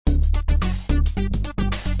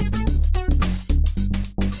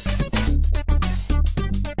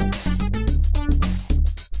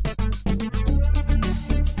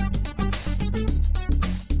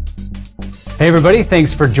Hey everybody,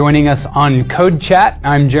 thanks for joining us on CodeChat.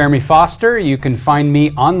 I'm Jeremy Foster. You can find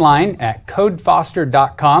me online at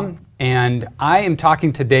codefoster.com, and I am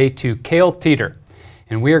talking today to Cale Teeter.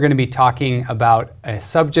 And we are going to be talking about a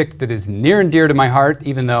subject that is near and dear to my heart,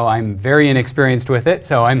 even though I'm very inexperienced with it.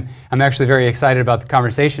 So I'm actually very excited about the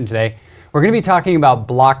conversation today. We're going to be talking about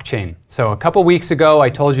blockchain. So a couple weeks ago, I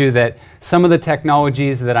told you that some of the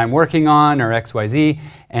technologies that I'm working on are XYZ,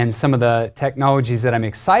 and some of the technologies that I'm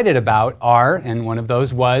excited about are, and one of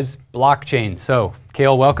those was blockchain. So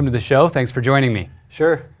Cale, welcome to the show. Thanks for joining me.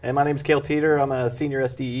 Sure. And my name is Cale Teeter. I'm a senior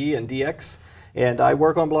SDE and DX, and I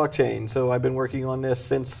work on blockchain. So I've been working on this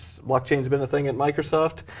since blockchain's been a thing at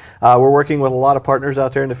Microsoft. We're working with a lot of partners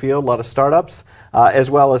out there in the field, a lot of startups, as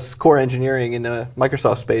well as core engineering in the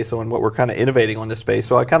Microsoft space on what we're kind of innovating on this space.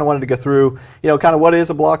 So I kind of wanted to go through, kind of what is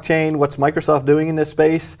a blockchain, what's Microsoft doing in this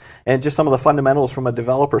space, and just some of the fundamentals from a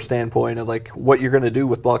developer standpoint of like what you're going to do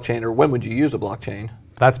with blockchain or when would you use a blockchain.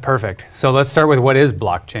 That's perfect. So let's start with what is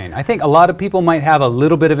blockchain. I think a lot of people might have a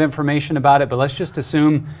little bit of information about it, but let's just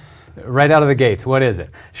assume right out of the gates, what is it?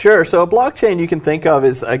 Sure. So a blockchain you can think of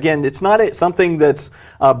is, again, it's not something that's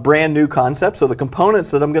a brand new concept. So the components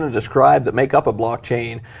that I'm going to describe that make up a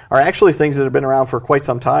blockchain are actually things that have been around for quite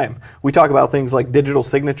some time. We talk about things like digital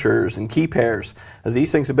signatures and key pairs.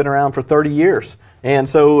 These things have been around for 30 years. And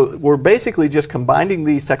so we're basically just combining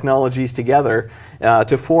these technologies together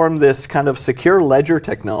to form this kind of secure ledger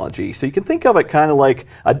technology. So you can think of it kind of like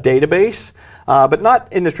a database, but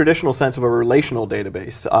not in the traditional sense of a relational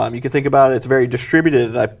database. You can think about it, it's very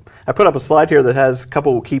distributed. I put up a slide here that has a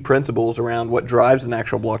couple of key principles around what drives an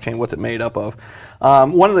actual blockchain, what's it made up of.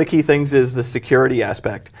 One of the key things is the security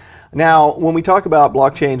aspect. Now, when we talk about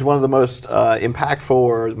blockchains, one of the most impactful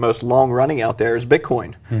or most long-running out there is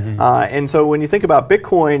Bitcoin. Mm-hmm. And so when you think about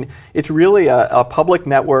Bitcoin, it's really a public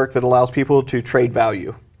network that allows people to trade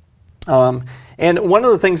value. And one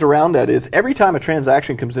of the things around that is every time a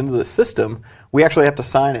transaction comes into the system, we actually have to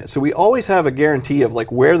sign it. So we always have a guarantee of like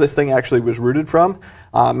where this thing actually was rooted from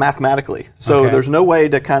mathematically. So there's no way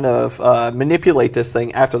to kind of manipulate this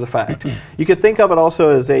thing after the fact. You could think of it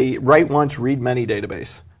also as a write once, read many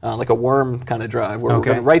database, like a worm kind of drive where we're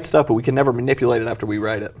going to write stuff, but we can never manipulate it after we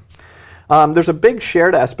write it. There's a big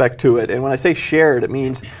shared aspect to it, and when I say shared, it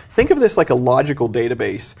means think of this like a logical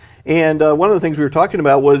database. And one of the things we were talking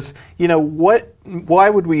about was, why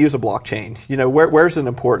would we use a blockchain? Where's it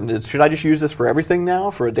important? Should I just use this for everything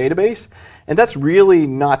now, for a database? And that's really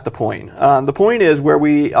not the point. The point is where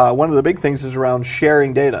one of the big things is around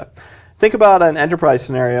sharing data. Think about an enterprise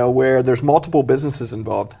scenario where there's multiple businesses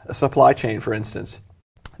involved, a supply chain, for instance.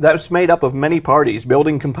 That's made up of many parties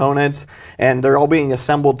building components, and they're all being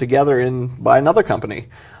assembled together by another company.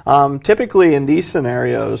 Typically in these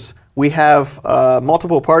scenarios, we have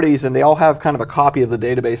multiple parties, and they all have kind of a copy of the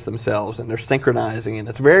database themselves, and they're synchronizing, and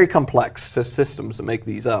it's very complex systems that make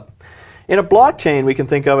these up. In a blockchain, we can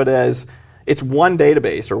think of it as it's one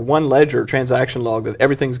database or one ledger transaction log that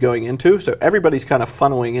everything's going into, so everybody's kind of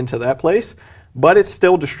funneling into that place, but it's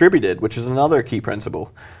still distributed, which is another key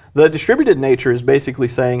principle. The distributed nature is basically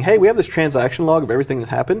saying, hey, we have this transaction log of everything that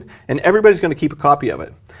happened, and everybody's going to keep a copy of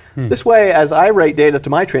it. This way, as I write data to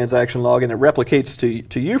my transaction log and it replicates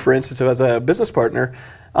to you, for instance, as a business partner,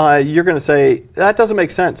 you're going to say, that doesn't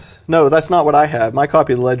make sense. No, that's not what I have. My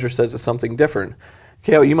copy of the ledger says it's something different.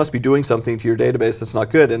 Cale, you must be doing something to your database that's not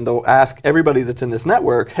good. And they'll ask everybody that's in this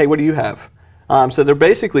network, hey, what do you have? So they're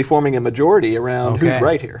basically forming a majority around who's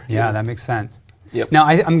right here. Yeah, that makes sense. Yep. Now,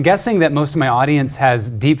 I'm guessing that most of my audience has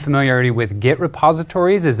deep familiarity with Git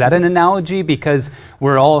repositories. Is that an analogy? Because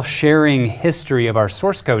we're all sharing history of our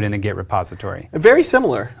source code in a Git repository. Very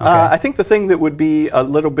similar. I think the thing that would be a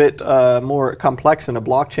little bit more complex in a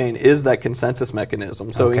blockchain is that consensus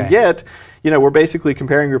mechanism. So in Git, we're basically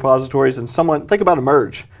comparing repositories, and think about a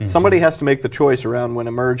merge. Mm-hmm. Somebody has to make the choice around when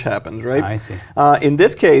a merge happens, right? I see. In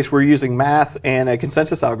this case, we're using math and a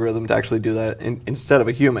consensus algorithm to actually do that instead of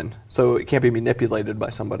a human. So it can't be manipulated by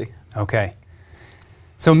somebody. Okay.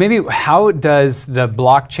 So maybe how does the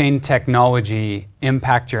blockchain technology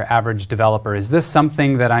impact your average developer? Is this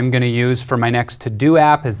something that I'm going to use for my next to-do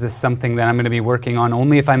app? Is this something that I'm going to be working on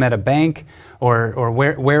only if I'm at a bank? Or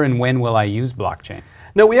where and when will I use blockchain?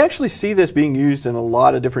 No, we actually see this being used in a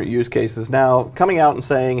lot of different use cases. Now, coming out and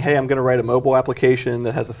saying, hey, I'm going to write a mobile application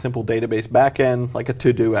that has a simple database backend, like a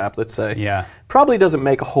to-do app, let's say, probably doesn't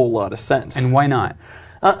make a whole lot of sense. And why not?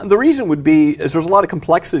 The reason would be is there's a lot of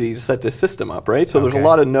complexity to set this system up, right? So there's a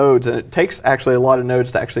lot of nodes, and it takes actually a lot of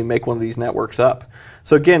nodes to actually make one of these networks up.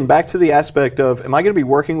 So again, back to the aspect of, am I going to be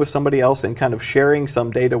working with somebody else and kind of sharing some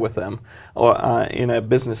data with them or, in a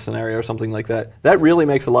business scenario or something like that? That really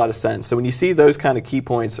makes a lot of sense. So when you see those kind of key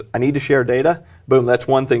points, I need to share data, boom, that's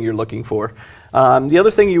one thing you're looking for. The other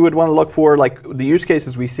thing you would want to look for, like the use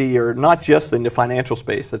cases we see are not just in the financial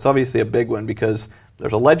space. That's obviously a big one because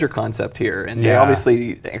there's a ledger concept here. And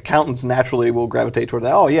obviously accountants naturally will gravitate toward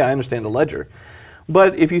that. Oh yeah, I understand the ledger.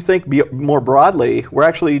 But if you think more broadly, we're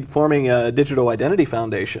actually forming a digital identity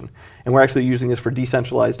foundation, and we're actually using this for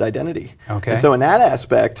decentralized identity. Okay. And so in that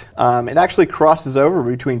aspect, it actually crosses over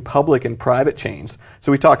between public and private chains.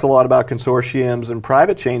 So we talked a lot about consortiums and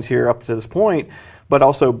private chains here up to this point, but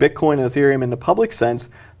also Bitcoin and Ethereum in the public sense,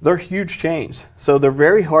 they're huge chains. So they're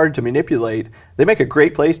very hard to manipulate. They make a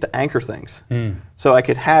great place to anchor things. So I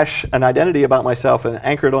could hash an identity about myself and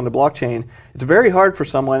anchor it on the blockchain. It's very hard for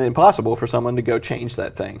someone, impossible for someone to go change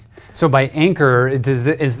that thing. So by anchor,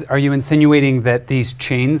 are you insinuating that these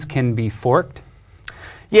chains can be forked?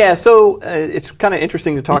 Yeah, so it's kind of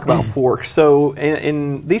interesting to talk about forks. So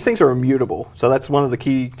in these things are immutable. So that's one of the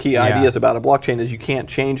key ideas about a blockchain is you can't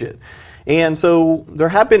change it. And so there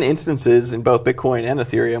have been instances in both Bitcoin and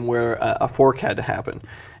Ethereum where a fork had to happen.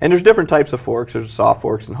 And there's different types of forks. There's soft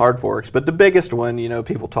forks and hard forks. But the biggest one,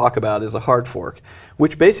 people talk about is a hard fork,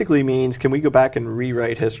 which basically means, can we go back and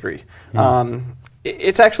rewrite history?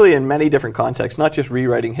 It's actually in many different contexts, not just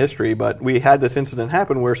rewriting history, but we had this incident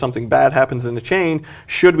happen where something bad happens in the chain.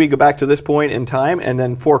 Should we go back to this point in time and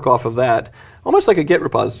then fork off of that? Almost like a Git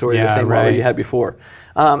repository, the same model you had before.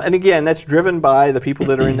 And again, that's driven by the people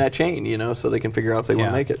that are in that chain, so they can figure out if they want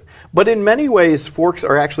to make it. But in many ways, forks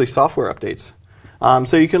are actually software updates.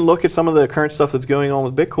 So you can look at some of the current stuff that's going on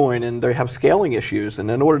with Bitcoin, and they have scaling issues.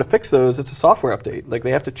 And in order to fix those, it's a software update. Like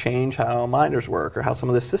they have to change how miners work or how some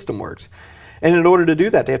of this system works. And in order to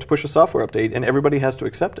do that, they have to push a software update, and everybody has to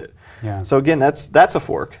accept it. So again, that's a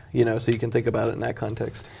fork, so you can think about it in that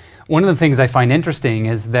context. One of the things I find interesting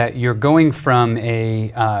is that you're going from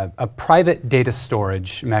a private data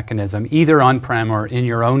storage mechanism, either on-prem or in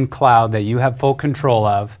your own cloud that you have full control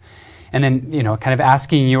of, and then kind of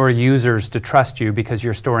asking your users to trust you because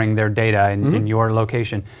you're storing their data in your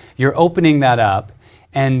location. You're opening that up,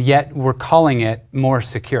 and yet we're calling it more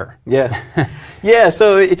secure. Yeah,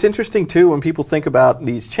 so it's interesting too when people think about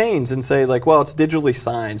these chains and say like, well, it's digitally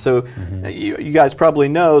signed. So you guys probably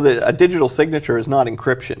know that a digital signature is not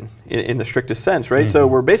encryption in the strictest sense, right? So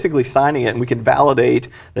we're basically signing it, and we can validate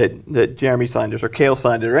that Jeremy signed it or Cale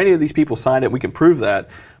signed it or any of these people signed it. We can prove that.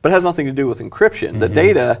 But it has nothing to do with encryption. The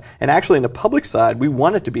data, and actually in the public side, we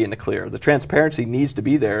want it to be in the clear. The transparency needs to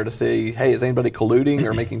be there to say, hey, is anybody colluding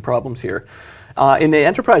or making problems here? In the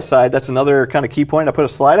enterprise side, that's another kind of key point. I put a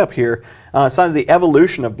slide up here. It's on the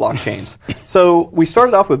evolution of blockchains. So we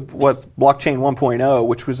started off with blockchain 1.0,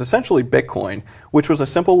 which was essentially Bitcoin, which was a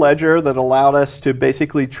simple ledger that allowed us to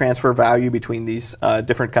basically transfer value between these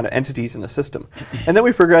different kind of entities in the system. And then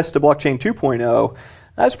we progressed to blockchain 2.0.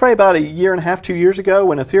 That's probably about 1.5 years, 2 years ago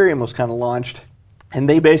when Ethereum was kind of launched. And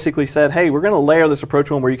they basically said, hey, we're going to layer this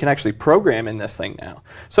approach on where you can actually program in this thing now.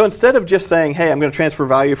 So instead of just saying, hey, I'm going to transfer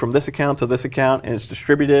value from this account to this account and it's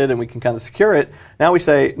distributed and we can kind of secure it, now we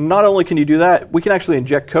say, not only can you do that, we can actually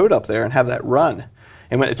inject code up there and have that run.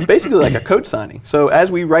 And it's basically like a code signing. So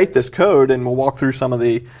as we write this code, and we'll walk through some of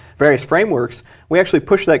the various frameworks, we actually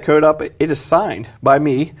push that code up. It is signed by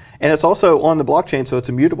me, and it's also on the blockchain, so it's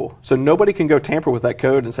immutable. So nobody can go tamper with that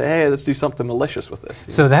code and say, hey, let's do something malicious with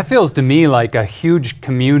this. So that feels to me like a huge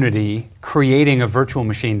community creating a virtual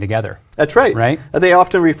machine together. That's right. Right? They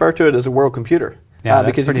often refer to it as a world computer. Yeah,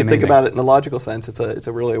 because you can think about it in a logical sense. It's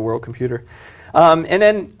really a world computer. And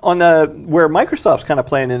then on where Microsoft's kind of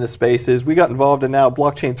playing in this space is we got involved in now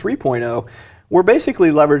blockchain 3.0. We're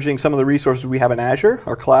basically leveraging some of the resources we have in Azure,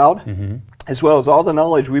 our cloud, as well as all the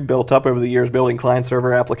knowledge we've built up over the years building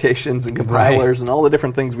client-server applications and compilers and all the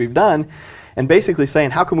different things we've done, and basically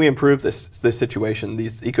saying, how can we improve this situation,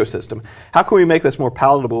 this ecosystem? How can we make this more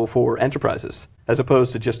palatable for enterprises as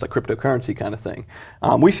opposed to just a cryptocurrency kind of thing?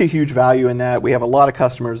 We see huge value in that. We have a lot of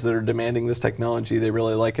customers that are demanding this technology. They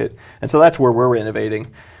really like it. And so that's where we're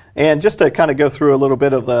innovating. And just to kind of go through a little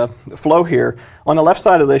bit of the flow here, on the left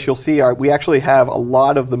side of this, you'll see we actually have a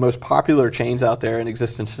lot of the most popular chains out there in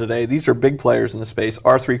existence today. These are big players in the space.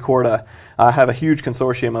 R3 Corda have a huge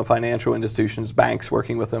consortium of financial institutions, banks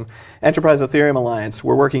working with them. Enterprise Ethereum Alliance,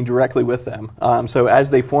 we're working directly with them. So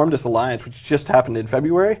as they formed this alliance, which just happened in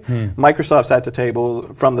February, Microsoft's at the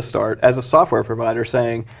table from the start as a software provider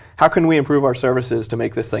saying, how can we improve our services to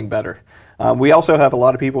make this thing better? We also have a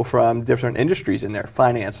lot of people from different industries in there,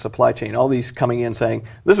 finance, supply chain, all these coming in saying,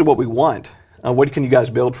 this is what we want. What can you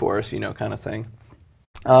guys build for us, kind of thing.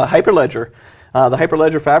 Hyperledger. The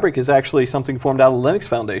Hyperledger fabric is actually something formed out of the Linux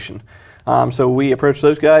Foundation. So we approach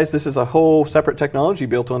those guys. This is a whole separate technology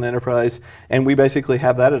built on enterprise, and we basically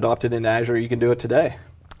have that adopted in Azure. You can do it today.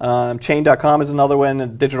 Chain.com is another one,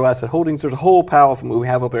 and Digital Asset Holdings. There's a whole pile of them we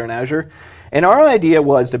have up there in Azure. And our idea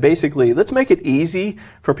was to basically, let's make it easy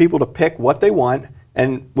for people to pick what they want,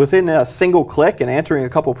 and within a single click and answering a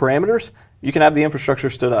couple parameters, you can have the infrastructure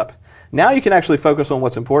stood up. Now you can actually focus on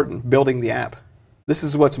what's important, building the app. This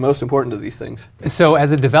is what's most important to these things. So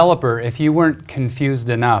as a developer, if you weren't confused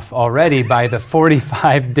enough already by the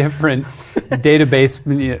 45 different database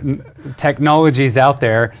technologies out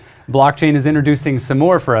there, blockchain is introducing some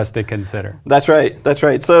more for us to consider. That's right. That's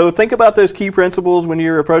right. So think about those key principles when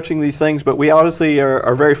you're approaching these things, but we obviously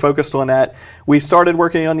are very focused on that. We started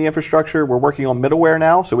working on the infrastructure. We're working on middleware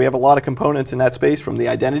now, so we have a lot of components in that space from the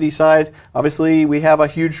identity side. Obviously, we have a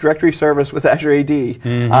huge directory service with Azure AD.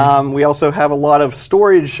 Mm-hmm. We also have a lot of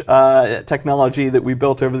storage technology that we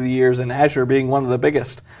built over the years, and Azure being one of the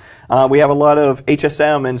biggest. We have a lot of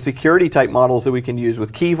HSM and security type models that we can use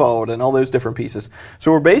with Key Vault and all those different pieces.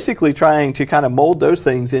 So we're basically trying to kind of mold those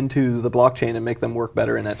things into the blockchain and make them work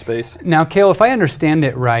better in that space. Now, Cale, if I understand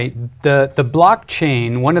it right, the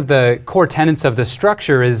blockchain, one of the core tenets of the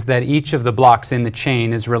structure is that each of the blocks in the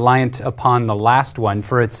chain is reliant upon the last one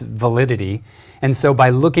for its validity. And so by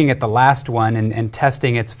looking at the last one and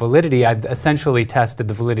testing its validity, I've essentially tested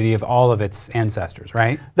the validity of all of its ancestors,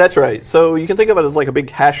 right? That's right. So you can think of it as like a big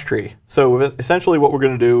hash tree. So essentially what we're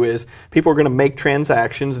going to do is people are going to make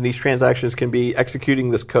transactions, and these transactions can be executing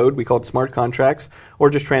this code, we call it smart contracts, or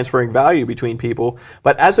just transferring value between people.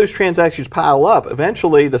 But as those transactions pile up,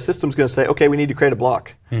 eventually the system's going to say, okay, we need to create a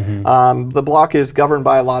block. Mm-hmm. The block is governed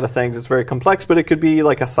by a lot of things. It's very complex, but it could be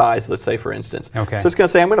like a size, let's say, for instance. Okay. So it's going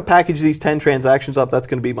to say, I'm going to package these 10 transactions up. That's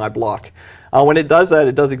going to be my block. When it does that,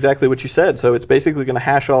 it does exactly what you said. So it's basically going to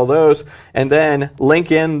hash all those and then link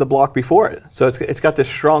in the block before it. So it's got this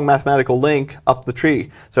strong mathematical link up the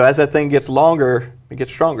tree. So as that thing gets longer, it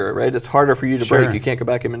gets stronger, right? It's harder for you to break. You can't go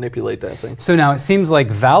back and manipulate that thing. So now it seems like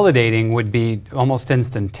validating would be almost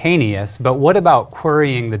instantaneous, but what about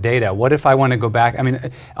querying the data? What if I want to go back? I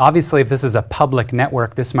mean, obviously if this is a public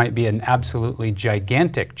network, this might be an absolutely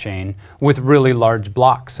gigantic chain with really large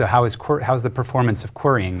blocks. So how's the performance of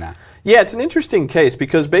querying that? Yeah, it's an interesting case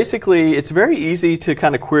because basically it's very easy to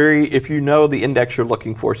kind of query if you know the index you're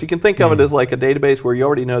looking for. So you can think of it as like a database where you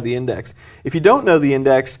already know the index. If you don't know the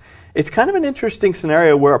index, it's kind of an interesting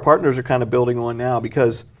scenario where our partners are kind of building on now,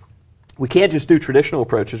 because we can't just do traditional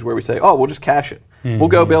approaches where we say, oh, we'll just cache it. Mm-hmm. We'll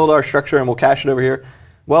go build our structure and we'll cache it over here.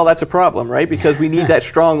 Well, that's a problem, right? Because we need that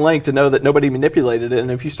strong link to know that nobody manipulated it.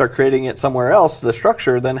 And if you start creating it somewhere else, the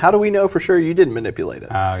structure, then how do we know for sure you didn't manipulate it?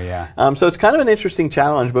 Oh, yeah. So it's kind of an interesting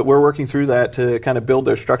challenge, but we're working through that to kind of build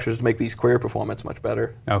those structures to make these query performance much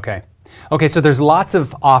better. Okay. Okay, so there's lots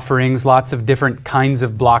of offerings, lots of different kinds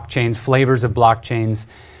of blockchains, flavors of blockchains.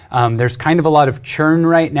 There's kind of a lot of churn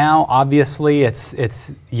right now. Obviously,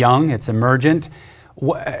 it's young, it's emergent.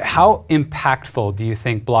 How impactful do you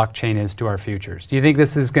think blockchain is to our futures? Do you think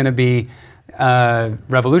this is going to be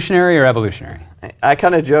revolutionary or evolutionary? I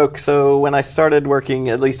kind of joke. So when I started working,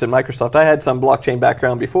 at least in Microsoft, I had some blockchain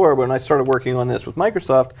background before. But when I started working on this with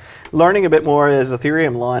Microsoft, learning a bit more as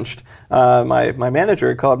Ethereum launched, my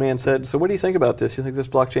manager called me and said, so what do you think about this? You think this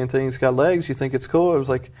blockchain thing's got legs? You think it's cool? I was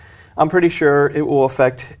like, I'm pretty sure it will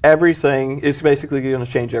affect everything. It's basically going to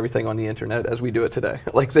change everything on the internet as we do it today.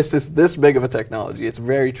 Like, this is this big of a technology. It's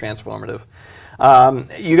very transformative.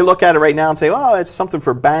 You can look at it right now and say, oh, it's something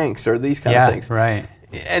for banks or these kind of things. Right.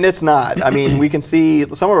 And it's not. I mean, we can see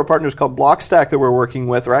some of our partners called Blockstack that we're working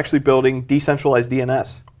with are actually building decentralized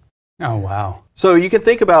DNS. Oh, wow. So you can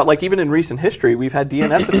think about, like, even in recent history, we've had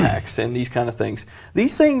DNS attacks and these kind of things.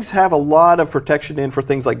 These things have a lot of protection in for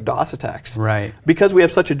things like DOS attacks. Right. Because we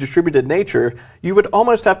have such a distributed nature, you would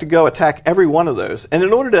almost have to go attack every one of those. And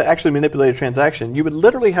in order to actually manipulate a transaction, you would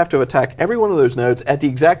literally have to attack every one of those nodes at the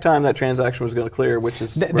exact time that transaction was going to clear, which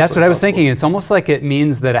is that's what I was thinking. It's almost like it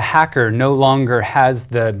means that a hacker no longer has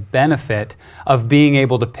the benefit of being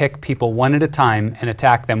able to pick people one at a time and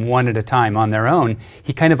attack them one at a time on their own.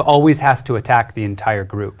 He kind of always has to attack the entire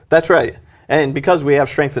group. That's right. And because we have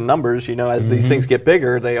strength in numbers, you know, as these things get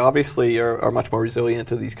bigger, they obviously are much more resilient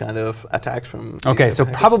to these kind of attacks from Okay, so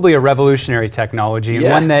probably a revolutionary technology, and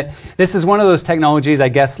one that, this is one of those technologies, I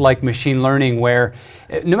guess, like machine learning, where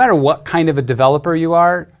no matter what kind of a developer you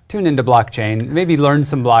are, tune into blockchain, maybe learn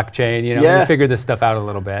some blockchain, you know, and figure this stuff out a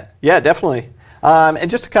little bit. Yeah, definitely. And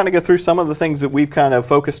just to kind of go through some of the things that we've kind of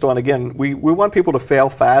focused on, again, we want people to fail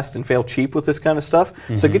fast and fail cheap with this kind of stuff.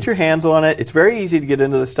 So get your hands on it. It's very easy to get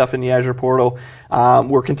into this stuff in the Azure portal.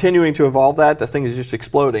 We're continuing to evolve that. The thing is just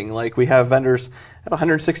exploding. Like we have vendors, I have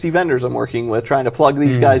 160 vendors I'm working with trying to plug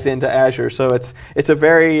these guys into Azure. So it's a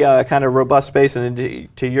very kind of robust space. And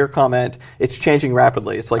to your comment, it's changing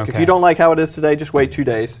rapidly. It's like if you don't like how it is today, just wait 2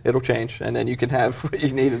 days. It'll change, and then you can have what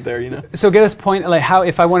you needed there. You know. So get us point like how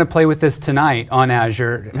if I want to play with this tonight on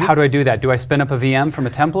Azure, how do I do that? Do I spin up a VM from a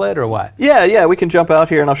template or what? Yeah. We can jump out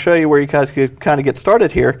here, and I'll show you where you guys could kind of get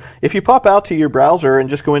started here. If you pop out to your browser and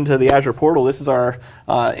just go into the Azure portal, this is our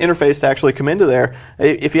interface to actually come into there.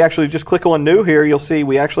 If you actually just click on New here, you'll see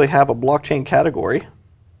we actually have a blockchain category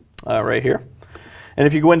right here. And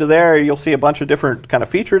if you go into there, you'll see a bunch of different kind of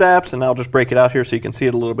featured apps, and I'll just break it out here so you can see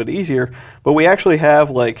it a little bit easier. But we actually have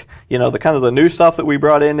like, the kind of the new stuff that we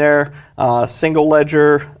brought in there, single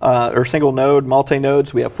ledger or single node,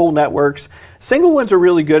 multi-nodes. We have full networks. Single ones are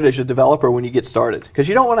really good as a developer when you get started because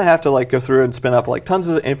you don't want to have to like go through and spin up like tons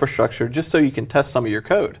of infrastructure just so you can test some of your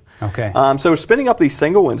code. Okay. So spinning up these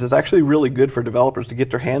single ones is actually really good for developers to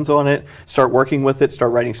get their hands on it, start working with it,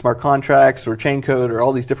 start writing smart contracts or chain code or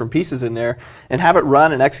all these different pieces in there, and have it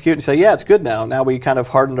run and execute and say, yeah, it's good now. Now we kind of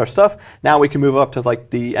hardened our stuff. Now we can move up to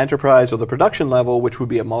like the enterprise or the production level, which would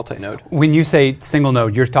be a multi-node. When you say single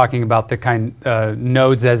node, you're talking about the kind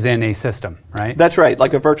nodes as in a system, right? That's right,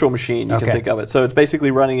 like a virtual machine, you can think of it. So it's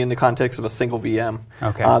basically running in the context of a single VM.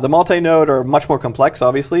 Okay. The multi-node are much more complex,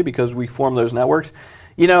 obviously, because we form those networks.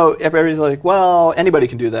 Everybody's like, well, anybody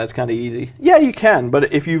can do that. It's kind of easy. Yeah, you can,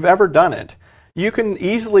 but if you've ever done it, you can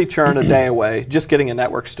easily churn a day away just getting a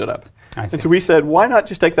network stood up. I see. And so we said, why not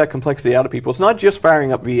just take that complexity out of people? It's not just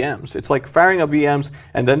firing up VMs. It's like firing up VMs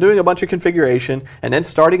and then doing a bunch of configuration and then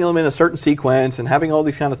starting them in a certain sequence and having all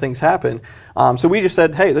these kind of things happen. So we just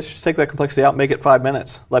said, hey, let's just take that complexity out, make it 5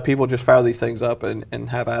 minutes. Let people just fire these things up and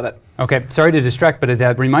have at it. Okay, sorry to distract, but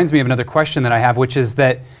that reminds me of another question that I have, which is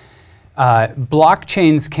that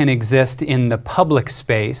blockchains can exist in the public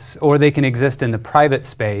space or they can exist in the private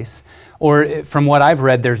space. Or from what I've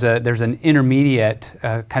read, there's an intermediate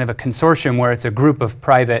kind of a consortium where it's a group of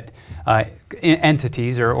private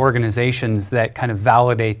entities or organizations that kind of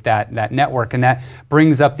validate that network, and that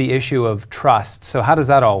brings up the issue of trust. So how does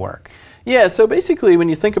that all work? Yeah, so basically when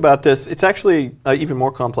you think about this, it's actually even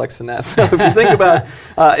more complex than that. So if you think about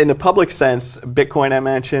in the public sense, Bitcoin I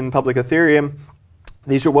mentioned, public Ethereum,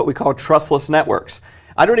 these are what we call trustless networks.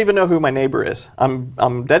 I don't even know who my neighbor is.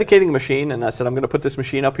 I'm dedicating a machine, and I said I'm going to put this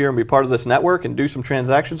machine up here and be part of this network and do some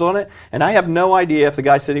transactions on it. And I have no idea if the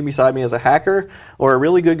guy sitting beside me is a hacker or a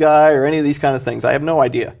really good guy or any of these kind of things. I have no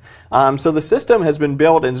idea. So the system has been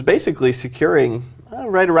built and is basically securing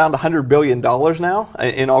right around $100 billion now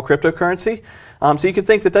in all cryptocurrency. So you can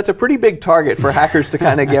think that that's a pretty big target for hackers to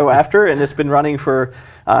kind of go after, and it's been running for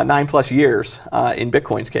 9+ years in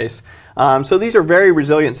Bitcoin's case. So these are very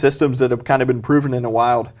resilient systems that have kind of been proven in the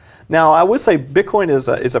wild. Now, I would say Bitcoin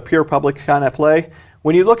is a pure public kind of play.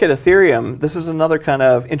 When you look at Ethereum, this is another kind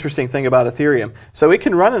of interesting thing about Ethereum. So it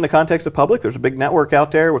can run in the context of public. There's a big network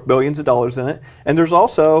out there with billions of dollars in it. And there's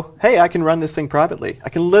also, hey, I can run this thing privately. I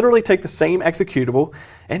can literally take the same executable.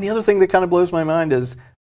 And the other thing that kind of blows my mind is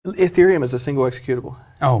Ethereum is a single executable.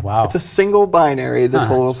 Oh, wow. It's a single binary this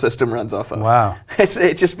whole system runs off of. Wow.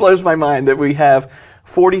 It just blows my mind that we have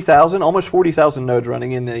 40,000, almost 40,000 nodes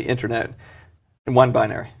running in the internet in one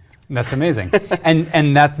binary. That's amazing.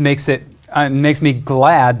 and that makes me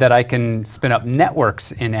glad that I can spin up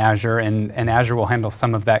networks in Azure, and Azure will handle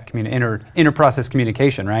some of that inter-process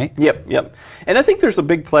communication, right? Yep. And I think there's a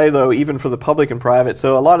big play, though, even for the public and private.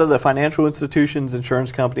 So a lot of the financial institutions,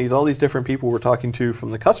 insurance companies, all these different people we're talking to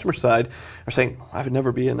from the customer side are saying, I would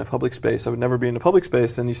never be in a public space. I would never be in a public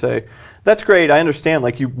space. And you say, that's great. I understand.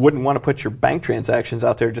 Like, you wouldn't want to put your bank transactions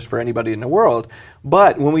out there just for anybody in the world.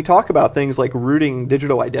 But when we talk about things like rooting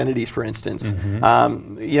digital identities, for instance,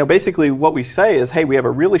 basically what we say is, hey, we have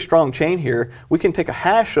a really strong chain here. We can take a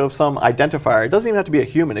hash of some identifier. It doesn't even have to be a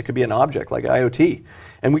human. It could be an object like IoT.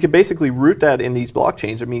 And we can basically root that in these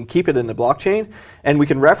blockchains. I mean, keep it in the blockchain, and we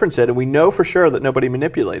can reference it, and we know for sure that nobody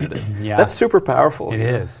manipulated it. Yeah. That's super powerful. It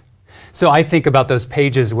is. So I think about those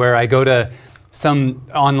pages where I go to some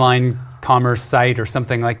online commerce site or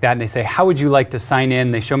something like that, and they say, how would you like to sign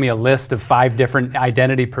in? They show me a list of 5 different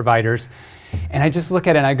identity providers. And I just look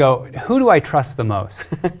at it and I go, who do I trust the most?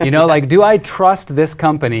 Like, do I trust this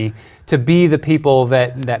company to be the people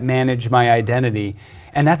that manage my identity?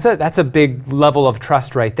 And that's a big level of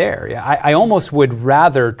trust right there. I almost would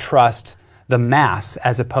rather trust the mass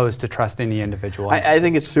as opposed to trusting the individual. I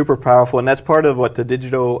think it's super powerful, and that's part of what the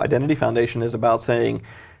Digital Identity Foundation is about, saying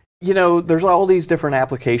There's all these different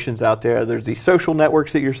applications out there. There's these social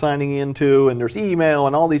networks that you're signing into, and there's email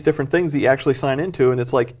and all these different things that you actually sign into. And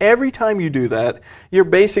it's like every time you do that, you're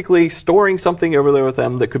basically storing something over there with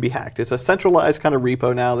them that could be hacked. It's a centralized kind of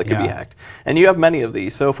repo now that could be hacked. And you have many of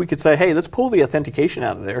these. So if we could say, hey, let's pull the authentication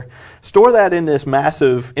out of there, store that in this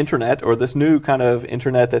massive internet or this new kind of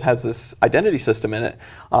internet that has this identity system in it,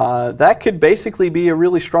 that could basically be a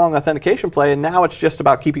really strong authentication play. And now it's just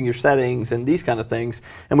about keeping your settings and these kind of things.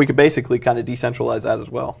 And we could basically kind of decentralize that as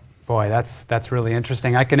well. Boy, that's really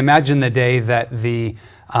interesting. I can imagine the day that the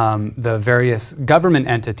various government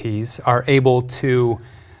entities are able to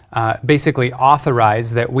basically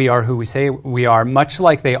authorize that we are who we say we are, much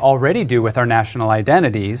like they already do with our national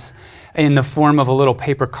identities, in the form of a little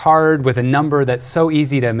paper card with a number that's so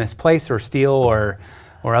easy to misplace or steal or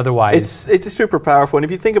otherwise. It's super powerful. And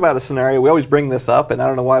if you think about a scenario, we always bring this up, and I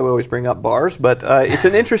don't know why we always bring up bars, but it's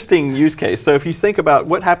an interesting use case. So if you think about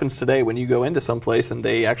what happens today when you go into some place and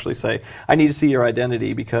they actually say, I need to see your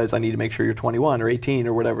identity because I need to make sure you're 21 or 18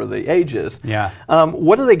 or whatever the age is. Yeah.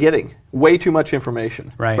 What are they getting? Way too much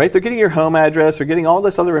information. Right. They're getting your home address, they're getting all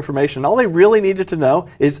this other information. All they really needed to know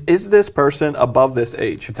is this person above this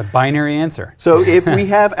age? It's a binary answer. So if we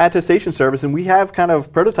have attestation service, and we have kind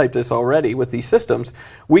of prototyped this already with these systems,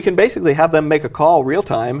 we can basically have them make a call real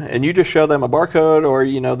time, and you just show them a barcode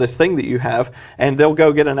or this thing that you have, and they'll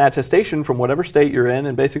go get an attestation from whatever state you're in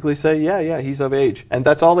and basically say, yeah, he's of age. And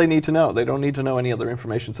that's all they need to know. They don't need to know any other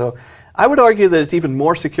information. So I would argue that it's even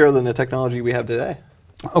more secure than the technology we have today.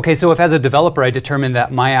 Okay, so if as a developer I determine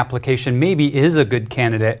that my application maybe is a good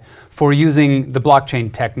candidate for using the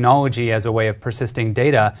blockchain technology as a way of persisting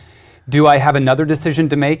data, do I have another decision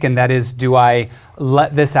to make, and that is, do I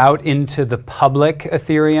let this out into the public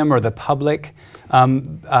Ethereum or the public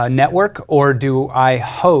network, or do I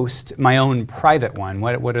host my own private one?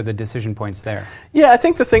 What are the decision points there? Yeah, I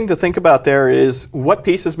think the thing to think about there is what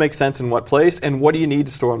pieces make sense in what place, and what do you need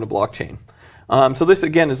to store on the blockchain? So this,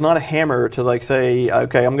 again, is not a hammer to say,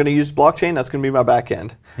 okay, I'm going to use blockchain, that's going to be my back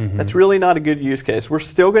end. Mm-hmm. That's really not a good use case. We're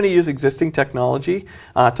still going to use existing technology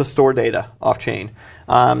to store data off-chain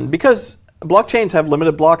because blockchains have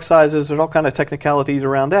limited block sizes. There's all kind of technicalities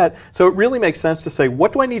around that. So it really makes sense to say,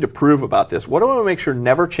 what do I need to prove about this? What do I want to make sure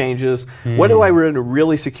never changes? What do I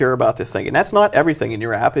really secure about this thing? And that's not everything in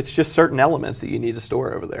your app. It's just certain elements that you need to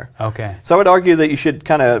store over there. Okay. So I would argue that you should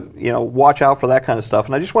kind of watch out for that kind of stuff.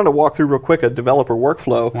 And I just wanted to walk through real quick a developer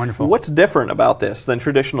workflow. Wonderful. What's different about this than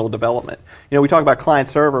traditional development? We talk about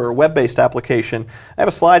client-server or web-based application. I have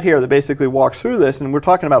a slide here that basically walks through this, and we're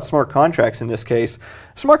talking about smart contracts in this case.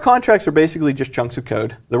 Smart contracts are basically just chunks of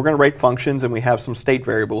code that we're going to write functions, and we have some state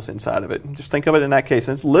variables inside of it. Just think of it in that case.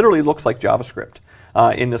 And it literally looks like JavaScript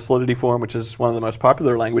in the Solidity form, which is one of the most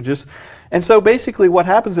popular languages. And so basically what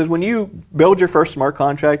happens is when you build your first smart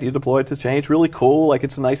contract, you deploy it to chain, it's really cool, like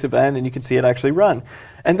it's a nice event, and you can see it actually run.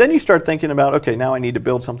 And then you start thinking about, okay, now I need to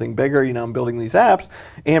build something bigger. I'm building these apps,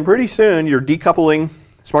 and pretty soon you're decoupling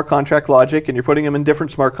smart contract logic, and you're putting them in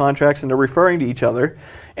different smart contracts, and they're referring to each other.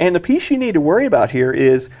 And the piece you need to worry about here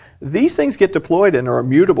is these things get deployed and are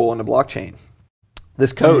immutable in the blockchain.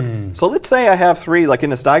 This code. So let's say I have three, like in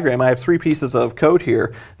this diagram, I have three pieces of code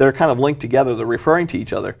here that are kind of linked together, they're referring to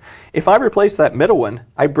each other. If I replace that middle one,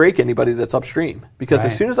 I break anybody that's upstream. Because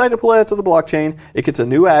as soon as I deploy it to the blockchain, it gets a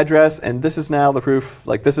new address, and this is now the proof,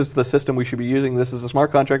 like this is the system we should be using, this is the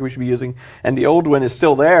smart contract we should be using, and the old one is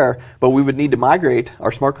still there, but we would need to migrate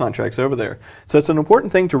our smart contracts over there. So it's an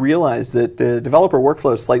important thing to realize that the developer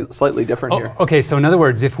workflow is slightly different here. Okay, so in other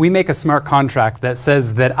words, if we make a smart contract that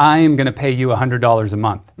says that I am going to pay you $100 a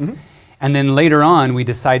month, and then later on we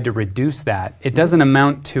decide to reduce that, it doesn't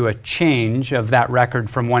amount to a change of that record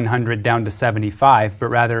from 100 down to 75, but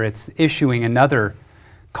rather it's issuing another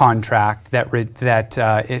contract that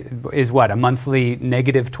is what, a monthly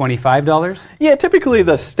negative $25? Yeah, typically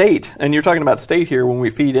the state, and you're talking about state here when we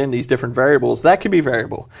feed in these different variables, that can be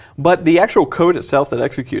variable. But the actual code itself that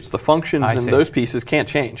executes, the functions and those pieces can't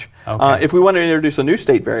change. Okay. If we want to introduce a new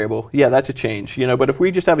state variable, yeah, that's a change. But if we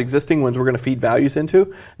just have existing ones we're going to feed values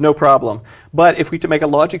into, no problem. But if we to make a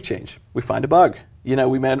logic change, we find a bug. We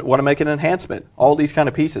want to make an enhancement. All these kind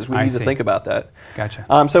of pieces, we need to think about that. Gotcha.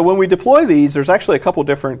 So when we deploy these, there's actually a couple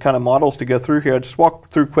different kind of models to go through here. I'll just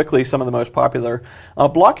walk through quickly some of the most popular.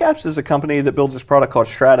 BlockApps is a company that builds this product called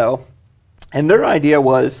Strato. And their idea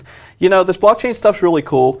was, this blockchain stuff's really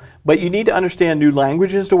cool, but you need to understand new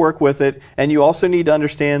languages to work with it, and you also need to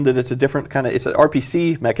understand that it's a different it's an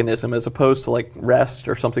RPC mechanism as opposed to like REST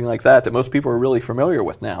or something like that most people are really familiar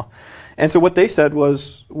with now. And so what they said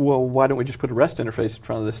was, well, why don't we just put a REST interface in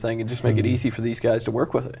front of this thing and just make it easy for these guys to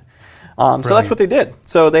work with it? So that's what they did.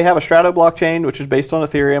 So they have a Strato blockchain, which is based on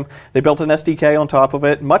Ethereum. They built an SDK on top of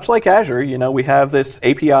it. Much like Azure, we have this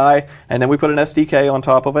API, and then we put an SDK on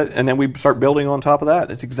top of it, and then we start building on top of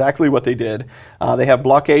that. It's exactly what they did. They have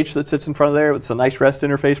BlockH that sits in front of there. It's a nice REST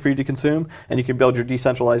interface for you to consume, and you can build your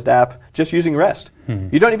decentralized app just using REST.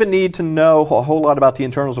 You don't even need to know a whole lot about the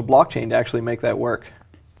internals of blockchain to actually make that work.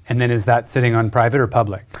 And then is that sitting on private or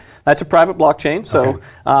public? That's a private blockchain. So,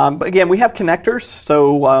 but again, we have connectors.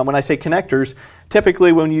 So when I say connectors,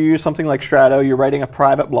 typically when you use something like Strato, you're writing a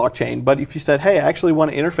private blockchain. But if you said, hey, I actually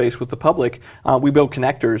want to interface with the public, we build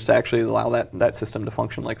connectors to actually allow that system to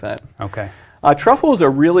function like that. Okay. Truffle is a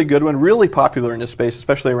really good one, really popular in this space,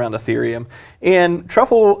 especially around Ethereum. And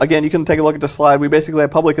Truffle, again, you can take a look at the slide. We basically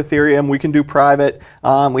have public Ethereum. We can do private.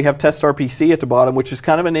 We have TestRPC at the bottom, which is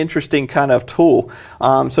kind of an interesting kind of tool.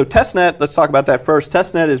 So testnet, let's talk about that first.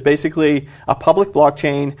 Testnet is basically a public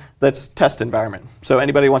blockchain that's test environment. So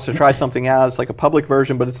anybody wants to try something out, it's like a public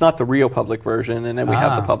version, but it's not the real public version, and then we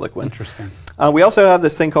have the public one. Interesting. We also have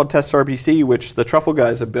this thing called TestRPC, which the Truffle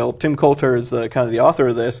guys have built. Tim Coulter is kind of the author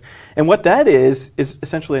of this. And what that is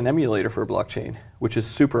essentially an emulator for a blockchain, which is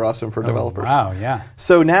super awesome for developers. Wow, yeah.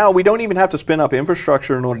 So now we don't even have to spin up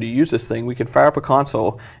infrastructure in order to use this thing. We can fire up a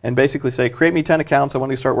console and basically say, create me 10 accounts. I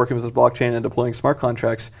want to start working with this blockchain and deploying smart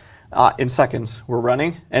contracts. In seconds, we're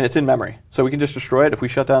running, and it's in memory. So we can just destroy it. If we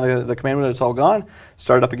shut down the command window, it's all gone.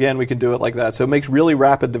 Start it up again, we can do it like that. So it makes really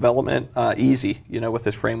rapid development easy, with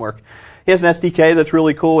this framework. He has an SDK that's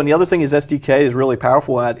really cool, and the other thing his SDK is really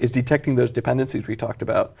powerful at is detecting those dependencies we talked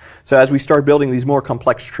about. So as we start building these more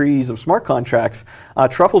complex trees of smart contracts,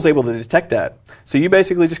 Truffle's able to detect that. So you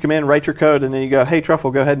basically just come in, write your code, and then you go, hey,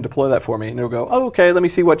 Truffle, go ahead and deploy that for me. And it'll go, oh, okay, let me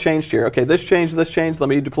see what changed here. Okay, this changed, let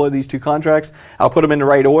me deploy these two contracts. I'll put them in the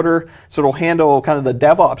right order. So it'll handle kind of the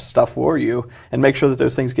DevOps stuff for you and make sure that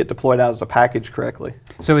those things get deployed out as a package correctly.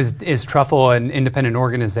 So is Truffle an independent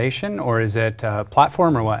organization, or is it a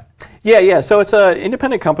platform, or what? Yeah. So it's an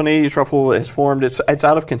independent company. Truffle has formed. It's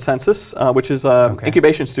out of Consensus, which is an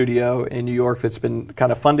incubation studio in New York that's been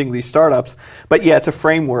kind of funding these startups. But yeah, it's a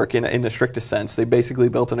framework in the strictest sense. They basically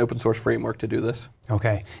built an open source framework to do this.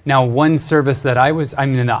 Okay. Now, one service that I'm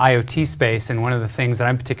in the IoT space, and one of the things that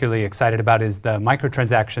I'm particularly excited about is the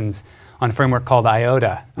microtransactions on a framework called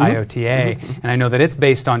IOTA, IOTA. And I know that it's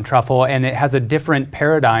based on Truffle, and it has a different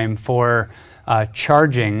paradigm for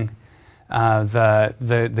charging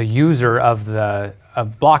the user of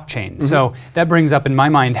blockchain. So that brings up in my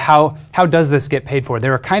mind, how does this get paid for?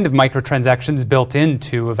 There are kind of microtransactions built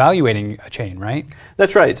into evaluating a chain, right?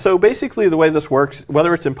 That's right. So basically the way this works,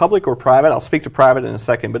 whether it's in public or private, I'll speak to private in a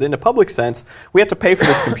second, but in the public sense, we have to pay for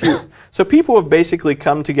this compute. So people have basically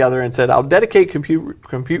come together and said, I'll dedicate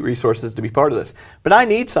compute resources to be part of this, but I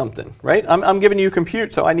need something, right? I'm giving you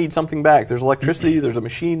compute, so I need something back. There's electricity, there's a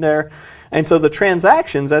machine there. And so the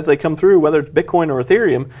transactions, as they come through, whether it's Bitcoin or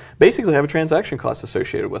Ethereum, basically have a transaction cost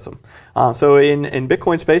associated with them. So in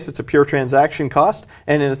Bitcoin space, it's a pure transaction cost,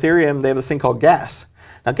 and in Ethereum, they have this thing called gas.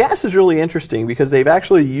 Now, gas is really interesting because they've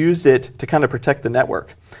actually used it to kind of protect the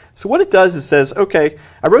network. So what it does is says, okay,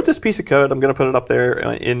 I wrote this piece of code, I'm going to put it up there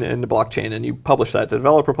in the blockchain, and you publish that. The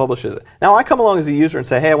developer publishes it. Now, I come along as a user and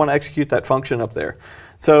say, hey, I want to execute that function up there.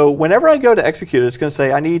 So whenever I go to execute it, it's going to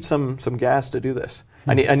say, I need some gas to do this.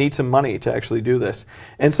 I need some money to actually do this.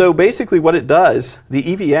 And so basically what it does,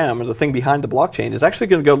 the EVM, or the thing behind the blockchain, is actually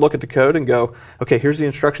going to go look at the code and go, okay, here's the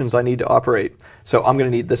instructions I need to operate. So I'm going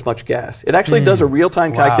to need this much gas. It actually does a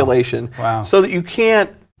real-time calculation so that you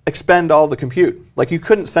can't expend all the compute. Like you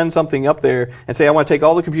couldn't send something up there and say, I want to take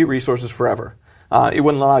all the compute resources forever. It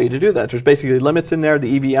wouldn't allow you to do that. There's basically limits in there.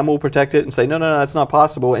 The EVM will protect it and say, no, that's not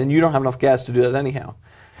possible, and you don't have enough gas to do that anyhow.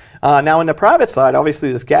 Now, in the private side,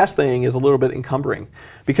 obviously, this gas thing is a little bit encumbering.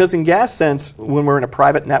 Because in gas sense, when we're in a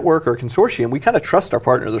private network or a consortium, we kind of trust our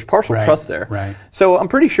partner. There's partial trust there. Right. So I'm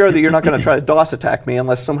pretty sure that you're not going to try to DOS attack me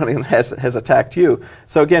unless somebody has attacked you.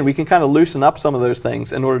 So again, we can kind of loosen up some of those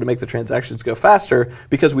things in order to make the transactions go faster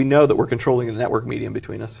because we know that we're controlling the network medium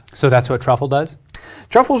between us. So that's what Truffle does?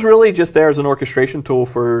 Truffle's really just there as an orchestration tool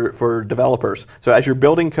for developers. So as you're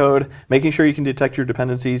building code, making sure you can detect your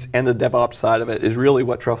dependencies and the DevOps side of it is really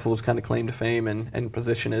what Truffle's kind of claim to fame and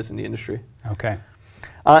position is in the industry. Okay.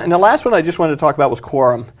 And the last one I just wanted to talk about was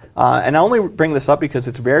Quorum. And I only bring this up because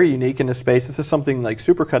it's very unique in this space. This is something like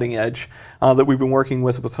super cutting edge that we've been working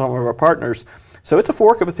with some of our partners. So it's a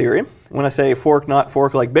fork of Ethereum. When I say fork, not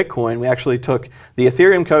fork like Bitcoin, we actually took the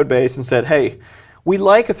Ethereum code base and said, hey, we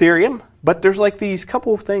like Ethereum, but there's like these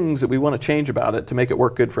couple of things that we want to change about it to make it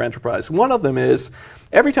work good for enterprise. One of them is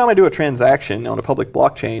every time I do a transaction on a public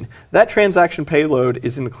blockchain, that transaction payload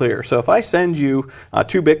is in the clear. So if I send you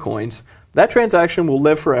 2 Bitcoins, that transaction will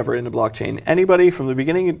live forever in the blockchain. Anybody from the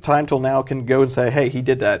beginning of time till now can go and say, hey, he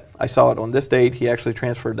did that. I saw it on this date. He actually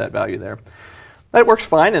transferred that value there. That works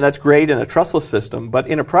fine, and that's great in a trustless system. But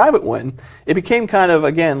in a private one, it became kind of,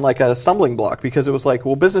 again, like a stumbling block, because it was like,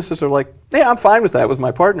 well, businesses are like, yeah, I'm fine with that with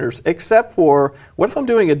my partners, except for what if I'm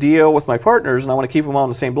doing a deal with my partners and I want to keep them all on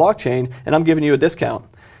the same blockchain and I'm giving you a discount?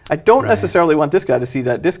 I don't necessarily want this guy to see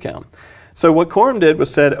that discount. So what Quorum did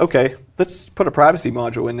was said, okay, let's put a privacy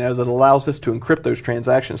module in there that allows us to encrypt those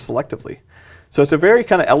transactions selectively. So it's a very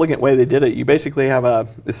kind of elegant way they did it. You basically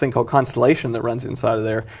have this thing called Constellation that runs inside of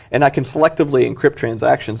there, and I can selectively encrypt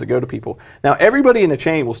transactions that go to people. Now, everybody in the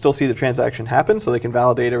chain will still see the transaction happen, so they can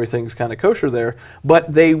validate everything's kind of kosher there,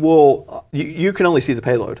 but they will, you can only see the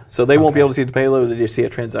payload. So they won't be able to see the payload, they just see a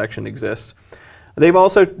transaction exists. They've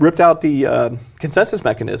also ripped out the consensus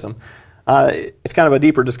mechanism. It's kind of a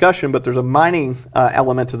deeper discussion, but there's a mining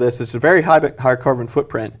element to this. It's a very high carbon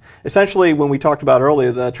footprint. Essentially, when we talked about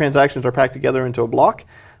earlier, the transactions are packed together into a block.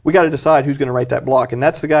 We got to decide who's going to write that block, and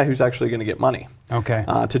that's the guy who's actually going to get money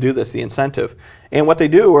to do this, the incentive. And what they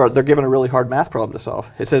do, are they're given a really hard math problem to solve.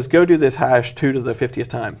 It says, go do this hash 2 to the 50th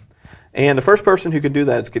time. And the first person who can do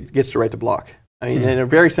that gets to write the block. I mean, in a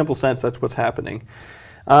very simple sense, that's what's happening.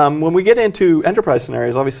 When we get into enterprise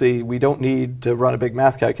scenarios, obviously we don't need to run a big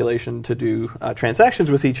math calculation to do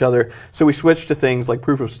transactions with each other, so we switch to things like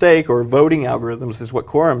proof of stake or voting algorithms is what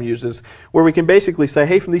Quorum uses, where we can basically say,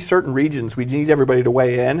 hey, from these certain regions, we need everybody to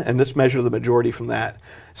weigh in, and let's measure the majority from that.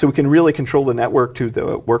 So we can really control the network to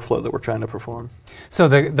the workflow that we're trying to perform. So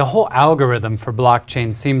the whole algorithm for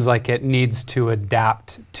blockchain seems like it needs to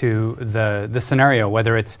adapt to the scenario,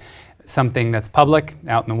 whether it's something that's public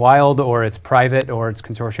out in the wild, or it's private, or it's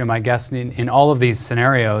consortium. I guess in all of these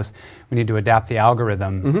scenarios, we need to adapt the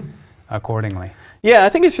algorithm accordingly. Yeah, I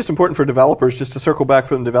think it's just important for developers, just to circle back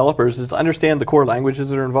from developers, is to understand the core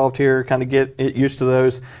languages that are involved here, kind of get used to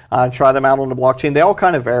those, try them out on the blockchain. They all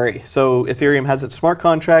kind of vary. So Ethereum has its smart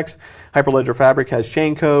contracts, Hyperledger Fabric has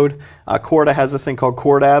chain code, Corda has this thing called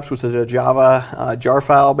Cord Apps, which is a Java jar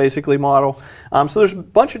file basically model. So there's a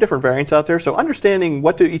bunch of different variants out there. So understanding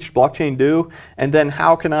what do each blockchain do, and then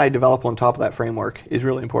how can I develop on top of that framework is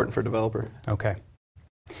really important for a developer. Okay.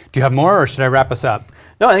 Do you have more, or should I wrap us up?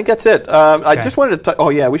 No, I think that's it. I just wanted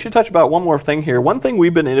to we should touch about one more thing here. One thing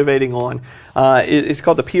we've been innovating on is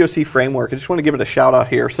called the POC framework. I just want to give it a shout out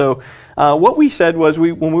here. So what we said was,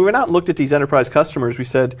 when we went out and looked at these enterprise customers, we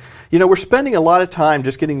said, we're spending a lot of time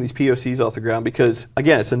just getting these POCs off the ground because,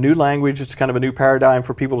 again, it's a new language. It's kind of a new paradigm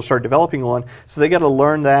for people to start developing on. So they got to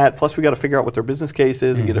learn that. Plus, we got to figure out what their business case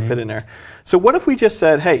is and get a fit in there. So what if we just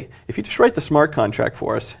said, hey, if you just write the smart contract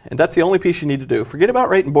for us, and that's the only piece you need to do, forget about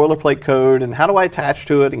writing boilerplate code and how do I attach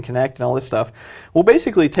to it and connect and all this stuff. We'll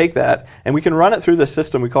basically take that and we can run it through this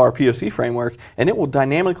system we call our POC framework, and it will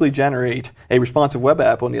dynamically generate a responsive web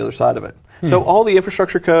app on the other side of it. So all the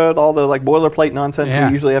infrastructure code, all the boilerplate nonsense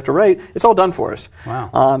we usually have to write, it's all done for us.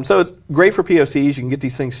 Wow. So it's great for POCs. You can get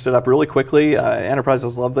these things stood up really quickly.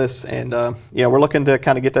 Enterprises love this, and we're looking to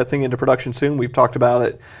kind of get that thing into production soon. We've talked about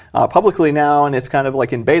it publicly now, and it's kind of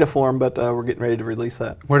like in beta form, but we're getting ready to release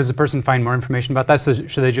that. Where does a person find more information about that? So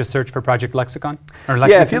should they just search for Project Lexicon? Or Lexington?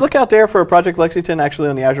 Yeah, if you look out there for Project Lexington, actually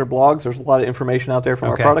on the Azure blogs, there's a lot of information out there from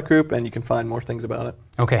our product group, and you can find more things about it.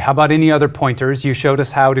 Okay, how about any other pointers? You showed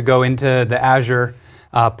us how to go into the Azure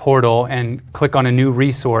portal and click on a new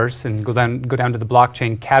resource and go down to the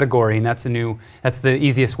blockchain category, and that's the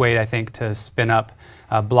easiest way, I think, to spin up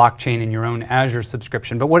blockchain in your own Azure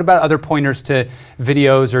subscription. But what about other pointers to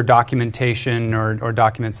videos or documentation or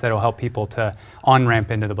documents that will help people to on-ramp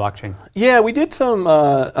into the blockchain? Yeah, we did some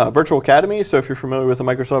virtual academies. So if you're familiar with the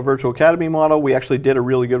Microsoft Virtual Academy model, we actually did a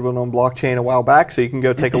really good one on blockchain a while back, so you can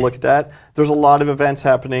go take a look at that. There's a lot of events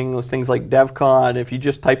happening. There's things like DevCon. If you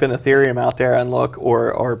just type in Ethereum out there and look,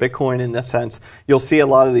 or Bitcoin in that sense, you'll see a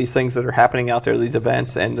lot of these things that are happening out there, these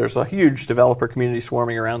events, and there's a huge developer community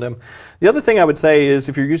swarming around them. The other thing I would say is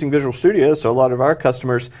if you're using Visual Studio, so a lot of our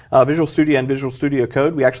customers, Visual Studio and Visual Studio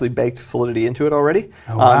Code, we actually baked Solidity into it already.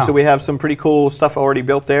 Oh, wow. So we have some pretty cool stuff already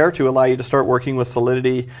built there to allow you to start working with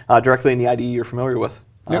Solidity directly in the IDE you're familiar with.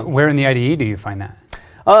 Where in the IDE do you find that?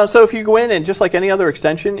 So if you go in and just like any other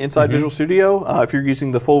extension inside Visual Studio, if you're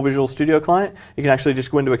using the full Visual Studio client, you can actually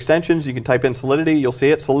just go into extensions, you can type in Solidity, you'll see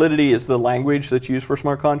it. Solidity is the language that's used for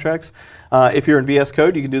smart contracts. If you're in VS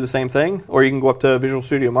Code, you can do the same thing, or you can go up to Visual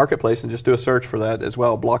Studio Marketplace and just do a search for that as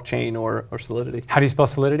well, blockchain or Solidity. How do you spell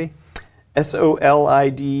Solidity?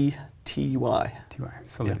 Solidty.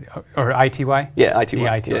 Solidity. Yeah. Or ITY? Yeah, ITY.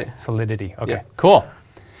 D-I-T-Y. Yeah. Solidity. Okay, yeah. Cool.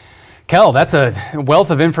 Kel, that's a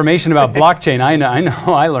wealth of information about blockchain. I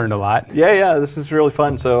know I learned a lot. Yeah, this is really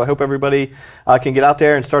fun. So I hope everybody can get out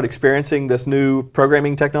there and start experiencing this new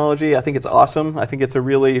programming technology. I think it's awesome. I think it's a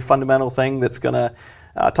really fundamental thing that's going to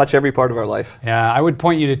touch every part of our life. Yeah, I would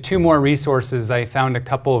point you to 2 more resources. I found a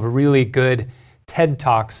couple of really good TED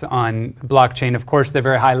Talks on blockchain. Of course, they're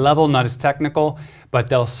very high level, not as technical, but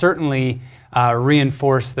they'll certainly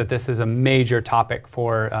reinforce that this is a major topic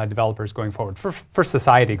for developers going forward, for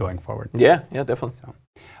society going forward. Yeah, definitely. So,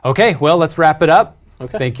 okay, well, let's wrap it up.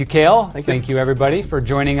 Okay. Thank you, Cale. Thank you, everybody, for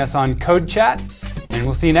joining us on CodeChat, and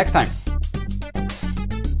we'll see you next time.